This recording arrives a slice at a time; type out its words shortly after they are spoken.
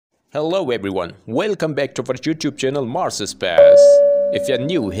Hello everyone, welcome back to our YouTube channel Mars Space. If you're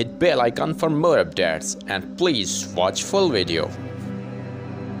new, hit bell icon for more updates and please watch full video.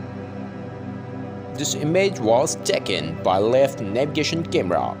 This image was taken by left navigation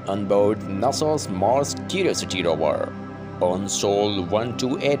camera on board NASA's Mars Curiosity rover on Sol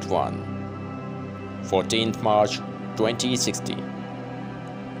 1281, 14th March 2016.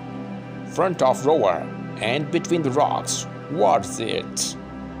 Front of rover and between the rocks, what's it?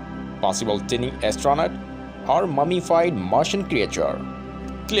 Possible tiny astronaut or mummified Martian creature?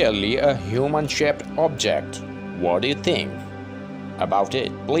 Clearly a human-shaped object. What do you think about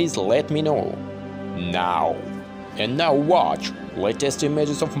it? Please let me know now. And now watch latest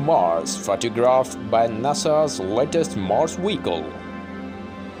images of Mars photographed by NASA's latest Mars vehicle,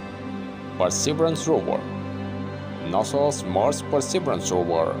 Perseverance rover. NASA's Mars Perseverance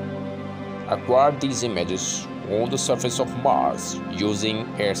rover acquired these images on the surface of Mars using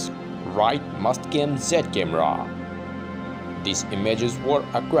its right Martian Z camera. These images were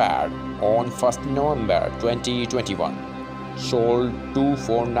acquired on 1st November 2021. Sol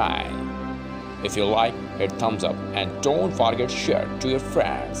 249. If you like, hit thumbs up and don't forget to share to your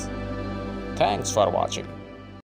friends. Thanks for watching.